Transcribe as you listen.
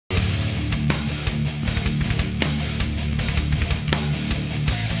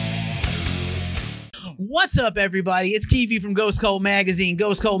What's up, everybody? It's Keefy from Ghost Cult Magazine,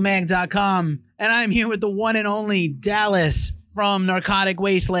 ghostcultmag.com, and I'm here with the one and only Dallas from Narcotic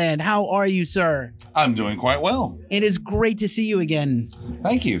Wasteland. How are you, sir? I'm doing quite well. It is great to see you again.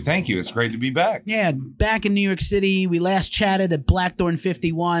 Thank you. Thank you. It's great to be back. Yeah, back in New York City. We last chatted at Blackthorn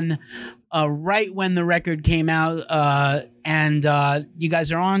 51 right when the record came out. And you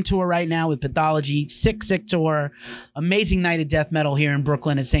guys are on tour right now with Pathology. Sick tour. Amazing night of death metal here in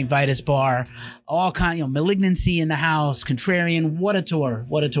Brooklyn at Saint Vitus Bar. All kind, Malignancy in the house, Contrarian. What a tour.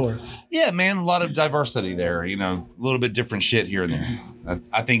 What a tour. Yeah, man. A lot of diversity there. A little bit different shit here and there.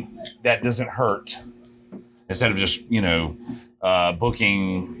 I think that doesn't hurt. Instead of just,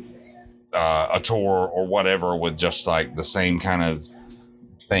 booking a tour or whatever with just like the same kind of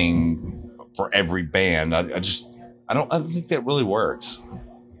thing for every band. I don't think that really works.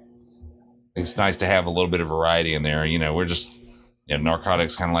 It's nice to have a little bit of variety in there. We're just,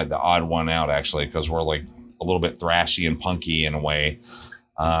 Narcotics kind of like the odd one out, actually, because we're like a little bit thrashy and punky in a way.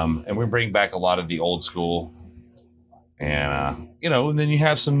 And we bring back a lot of the old school. And, and then you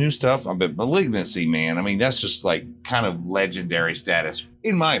have some new stuff. But Malignancy, man, I mean, that's just like kind of legendary status,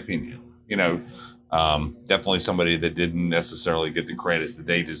 in my opinion. Definitely somebody that didn't necessarily get the credit that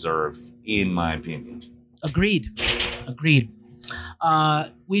they deserve, in my opinion. Agreed.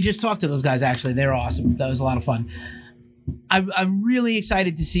 We just talked to those guys, actually. They're awesome. That was a lot of fun. I'm really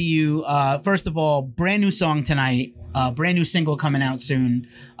excited to see you. First of all, brand new song tonight, brand new single coming out soon,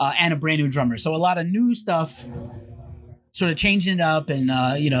 and a brand new drummer. So a lot of new stuff, sort of changing it up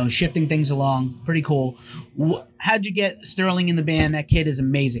and, shifting things along. Pretty cool. How'd you get Sterling in the band? That kid is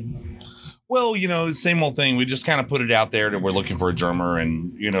amazing. Well, same old thing. We just kind of put it out there that we're looking for a drummer,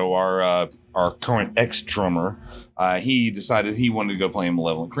 and our current ex-drummer, he decided he wanted to go play in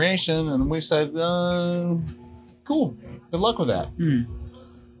Malevolent Creation, and we said, cool, good luck with that.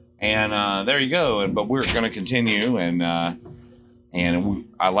 And there you go. But we're going to continue, and I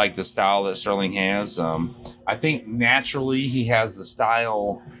like the style that Sterling has. I think naturally he has the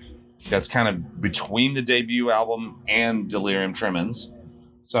style that's kind of between the debut album and Delirium Tremens.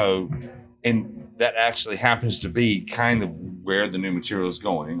 So. And that actually happens to be kind of where the new material is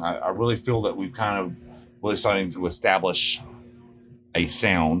going. I really feel that we've kind of really starting to establish a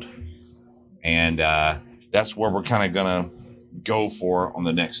sound. And that's where we're kind of going to go for on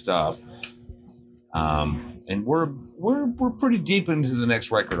the next stuff. And we're pretty deep into the next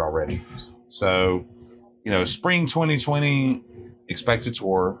record already. So, spring 2020, expect a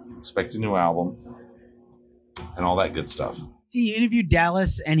tour, expect a new album, and all that good stuff. See, you interviewed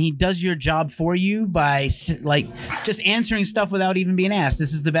Dallas, and he does your job for you by just answering stuff without even being asked.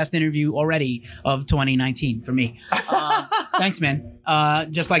 This is the best interview already of 2019 for me. Thanks, man.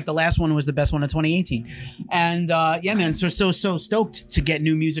 Just like the last one was the best one of 2018. And yeah, man, so stoked to get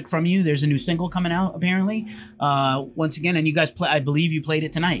new music from you. There's a new single coming out, apparently. Once again, and you guys I believe you played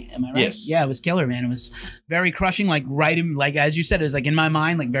it tonight. Am I right? Yes. Yeah, it was killer, man. It was very crushing, like as you said, it was like in my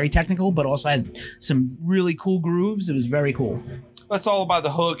mind, like very technical, but also had some really cool grooves. It was very cool. It's all about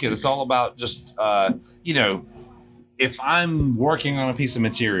the hook, and it's all about just, if I'm working on a piece of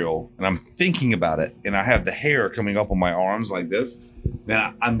material and I'm thinking about it and I have the hair coming up on my arms like this,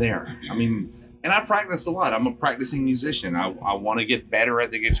 then I'm there. I mean, and I practice a lot. I'm a practicing musician. I want to get better at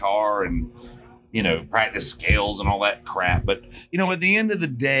the guitar and, practice scales and all that crap. But, at the end of the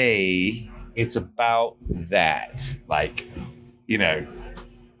day, it's about that. Like,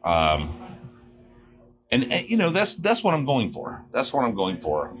 And that's what I'm going for. That's what I'm going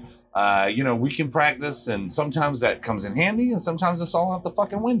for. We can practice, and sometimes that comes in handy, and sometimes it's all out the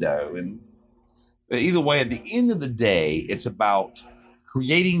fucking window. And either way, at the end of the day, it's about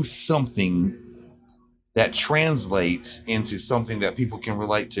creating something that translates into something that people can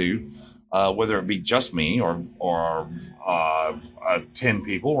relate to, whether it be just me or 10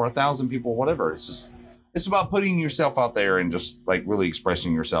 people or 1,000 people, whatever. It's about putting yourself out there and just like really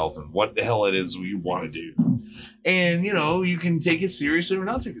expressing yourself and what the hell it is you want to do. And, you can take it seriously or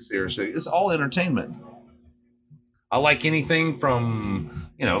not take it seriously. It's all entertainment. I like anything from,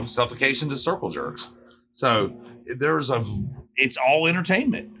 suffocation to circle jerks. So it's all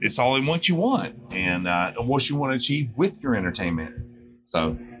entertainment. It's all in what you want and what you want to achieve with your entertainment.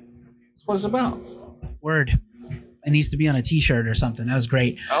 So that's what it's about. Word. It needs to be on a t-shirt or something. That was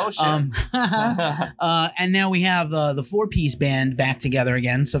great. Oh, shit. And now we have the 4-piece band back together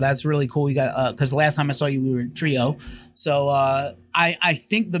again. So that's really cool. We got, because the last time I saw you, we were a trio. So I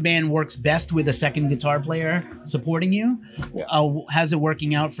think the band works best with a second guitar player supporting you. Yeah. How's it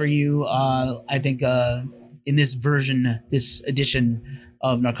working out for you? I think in this edition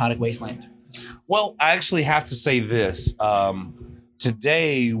of Narcotic Wasteland. Well, I actually have to say this.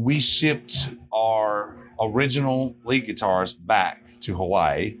 Today we shipped our original lead guitarist back to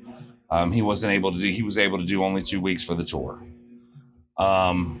Hawaii. He was able to do only 2 weeks for the tour.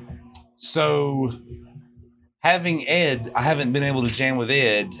 So having Ed, I haven't been able to jam with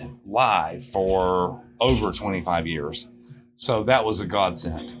Ed live for over 25 years. So that was a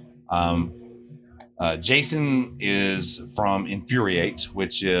godsend. Jason is from Infuriate,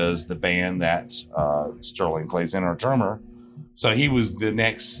 which is the band that Sterling plays in, our drummer. So he was the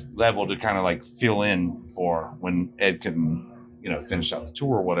next level to kind of like fill in for when Ed couldn't, finish out the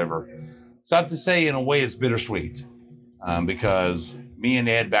tour or whatever. So I have to say, in a way, it's bittersweet because me and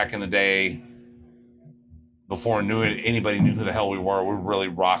Ed back in the day, before anybody knew who the hell we were really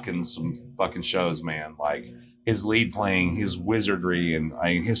rocking some fucking shows, man. Like his lead playing, his wizardry, and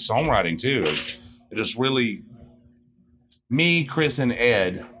his songwriting too is just really. Me, Chris, and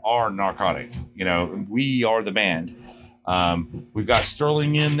Ed are Narcotic. We are the band. We've got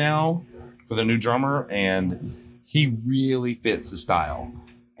Sterling in now for the new drummer, and he really fits the style.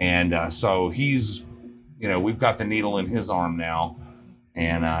 And so he's, we've got the needle in his arm now,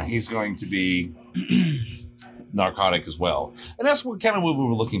 and he's going to be Narcotic as well. And that's what we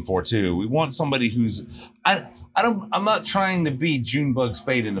were looking for too. We want somebody who's, I'm not trying to be Junebug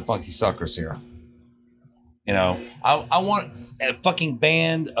Spade and the Funky Suckers here. I want a fucking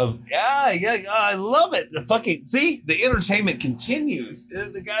band of I love it. The entertainment continues.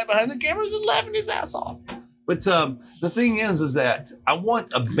 The guy behind the camera is laughing his ass off. But the thing is that I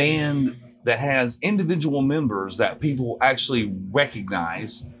want a band that has individual members that people actually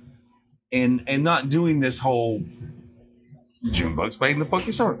recognize, and not doing this whole Junebug Spade and the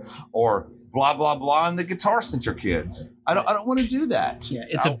Funky Sucker or blah blah blah and the Guitar Center kids. I don't want to do that. Yeah,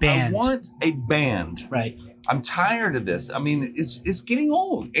 it's a band. I want a band. Right. I'm tired of this. I mean, it's getting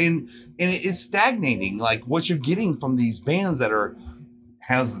old and it is stagnating. Like what you're getting from these bands that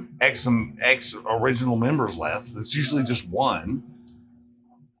has X original members left. It's usually just one.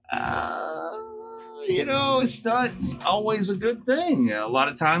 It's not always a good thing. A lot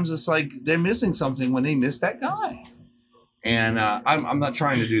of times it's like they're missing something when they miss that guy. And I'm not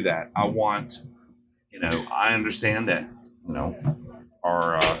trying to do that. I want, I understand that,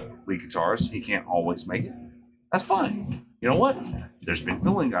 our lead guitarist, he can't always make it. That's fine. You know what? There's been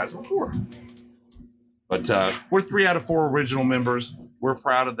filling guys before. But we're 3 out of 4 original members. We're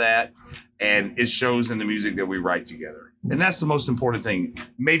proud of that. And it shows in the music that we write together. And that's the most important thing.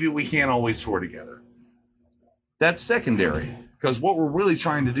 Maybe we can't always tour together. That's secondary. Because what we're really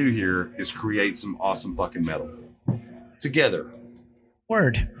trying to do here is create some awesome fucking metal. Together.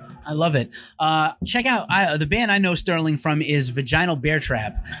 Word. I love it. Check out the band I know Sterling from is Vaginal Bear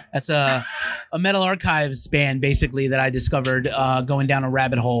Trap. That's a Metal Archives band basically that I discovered going down a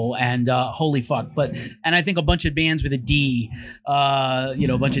rabbit hole, and holy fuck. And I think a bunch of bands with a D, a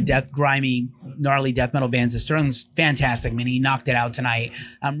bunch of grimy, gnarly death metal bands. Sterling's fantastic, man. He knocked it out tonight.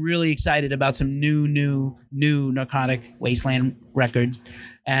 I'm really excited about some new Narcotic Wasteland records.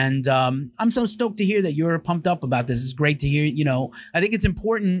 And I'm so stoked to hear that you're pumped up about this. It's great to hear, I think it's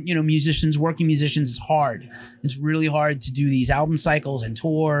important, working musicians is hard. It's really hard to do these album cycles and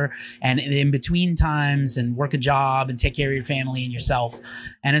tour and in between times and work a job and take care of your family and yourself.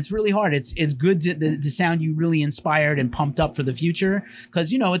 And it's really hard. It's good to sound you really inspired and pumped up for the future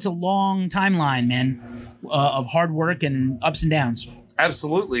because, it's a long timeline, man, of hard work and ups and downs.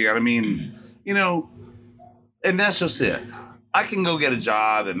 Absolutely. I mean, and that's just it. I can go get a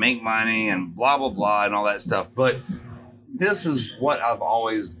job and make money and blah, blah, blah and all that stuff. But this is what I've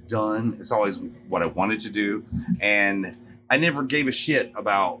always done. It's always what I wanted to do. And I never gave a shit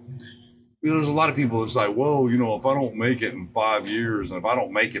about, there's a lot of people that's like, well, if I don't make it in 5 years and if I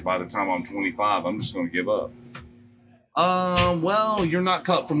don't make it by the time I'm 25, I'm just going to give up. Well, you're not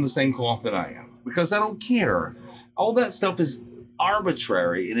cut from the same cloth that I am because I don't care. All that stuff is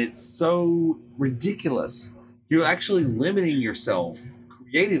arbitrary and it's so ridiculous. You're actually limiting yourself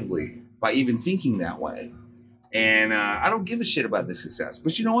creatively by even thinking that way. And I don't give a shit about the success.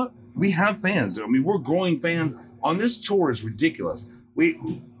 But you know what? We have fans. I mean, we're growing fans. On this tour is ridiculous.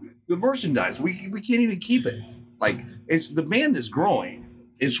 The merchandise, we can't even keep it. Like, the band is growing.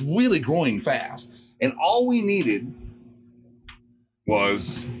 It's really growing fast. And all we needed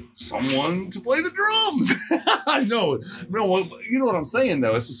was someone to play the drums. I know. No, you know what I'm saying,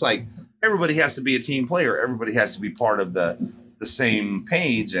 though? It's just like, everybody has to be a team player. Everybody has to be part of the same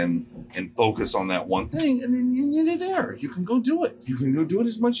page and focus on that one thing. And then you're there. You can go do it. You can go do it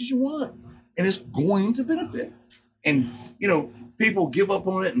as much as you want. And it's going to benefit. And, people give up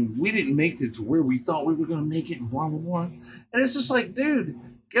on it and we didn't make it to where we thought we were going to make it and blah, blah, blah. And it's just like, dude,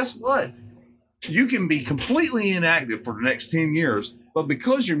 guess what? You can be completely inactive for the next 10 years, but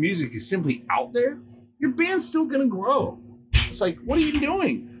because your music is simply out there, your band's still gonna grow. It's like, what are you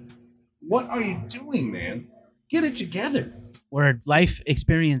doing? What are you doing, man? Get it together. Word. Life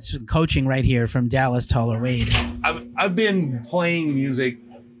experience coaching right here from Dallas Toller Wade. I've been playing music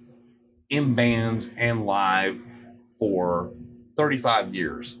in bands and live for 35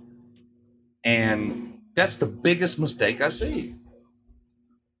 years. And that's the biggest mistake I see.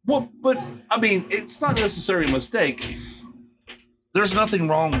 Well, but I mean, it's not necessarily a mistake. There's nothing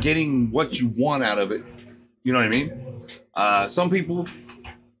wrong getting what you want out of it. You know what I mean? Some people,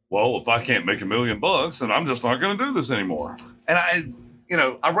 well, if I can't make $1 million, then I'm just not going to do this anymore. And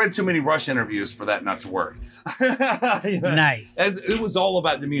I read too many Rush interviews for that not to work. Nice. It was all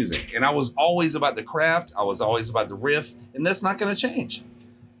about the music, and I was always about the craft. I was always about the riff, and that's not going to change.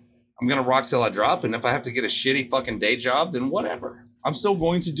 I'm going to rock till I drop, and if I have to get a shitty fucking day job, then whatever. I'm still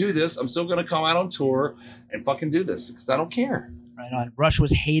going to do this. I'm still going to come out on tour and fucking do this because I don't care. Right on. Rush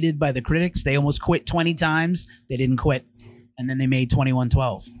was hated by the critics. They almost quit 20 times. They didn't quit, and then they made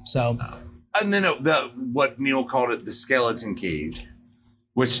 2112. So, and then what Neil called it, the skeleton key,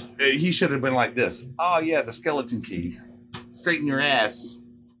 which he should have been like this. Oh yeah, the skeleton key. Straighten your ass.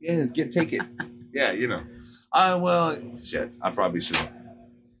 Yeah, take it. Yeah, you know. Well, shit. I probably should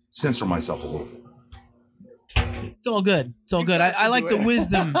censor myself a little bit. It's all good. It's all good. I like the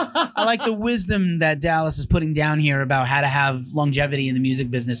wisdom. I like the wisdom that Dallas is putting down here about how to have longevity in the music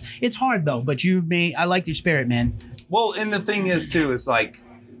business. It's hard though, but I like your spirit, man. Well, and the thing is too, it's like,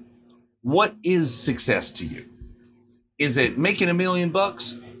 what is success to you? Is it making $1 million,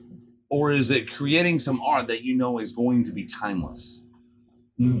 or is it creating some art that you know is going to be timeless?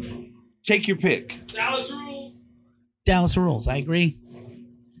 Take your pick. Dallas rules. Dallas rules. I agree.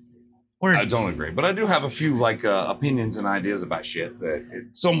 Word. I don't agree, but I do have a few opinions and ideas about shit that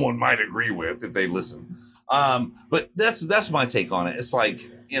someone might agree with if they listen. But that's my take on it. It's like,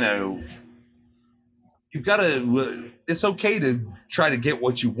 you've got to. It's okay to try to get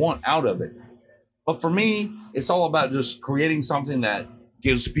what you want out of it, but for me, it's all about just creating something that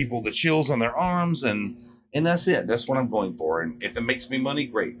gives people the chills on their arms, and that's it. That's what I'm going for. And if it makes me money,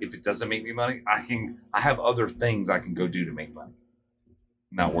 great. If it doesn't make me money, I have other things I can go do to make money.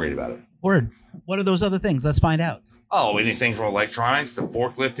 Not worried about it. Word. What are those other things? Let's find out. Oh, anything from electronics to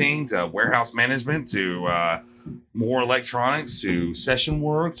forklifting to warehouse management to more electronics to session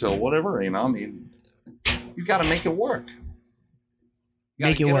work to whatever. I mean, you got to make it work.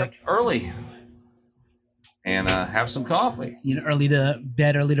 Make it work early and have some coffee. Early to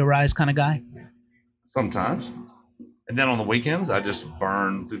bed, early to rise kind of guy. Sometimes, and then on the weekends, I just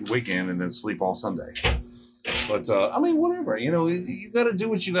burn through the weekend and then sleep all Sunday. But whatever, you got to do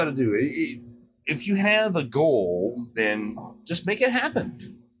what you got to do. If you have a goal, then just make it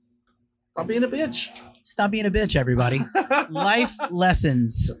happen. Stop being a bitch. Stop being a bitch, everybody. Life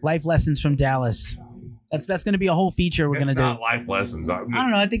lessons from Dallas. That's going to be a whole feature we're going to do. Not life lessons. I don't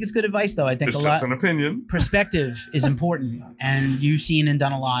know. I think it's good advice, though. I think it's just an opinion. Perspective is important, and you've seen and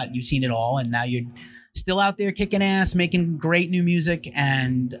done a lot. You've seen it all, and now you're still out there kicking ass, making great new music.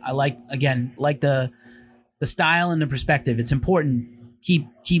 And I like the style and the perspective. It's important. Keep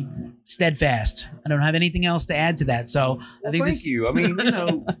steadfast. I don't have anything else to add to that. So I think thank you. I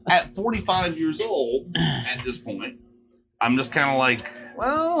mean, at 45 years old, at this point, I'm just kind of like,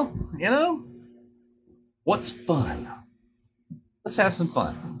 well, what's fun? Let's have some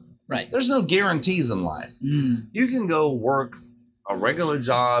fun. Right. There's no guarantees in life. You can go work a regular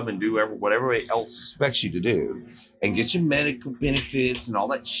job and do whatever else expects you to do and get your medical benefits and all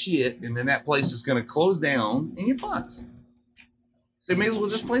that shit, and then that place is going to close down and you're fucked. So you may as well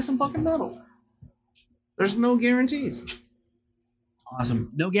just play some fucking metal. There's no guarantees.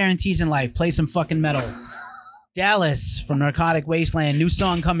 Awesome. No guarantees in life. Play some fucking metal. Dallas from Narcotic Wasteland. New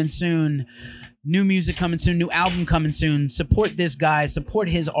song coming soon. New music coming soon. New album coming soon. Support this guy. Support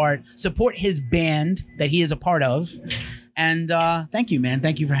his art. Support his band that he is a part of. And thank you, man.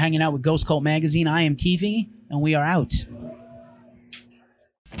 Thank you for hanging out with Ghost Cult Magazine. I am Keefy, and we are out.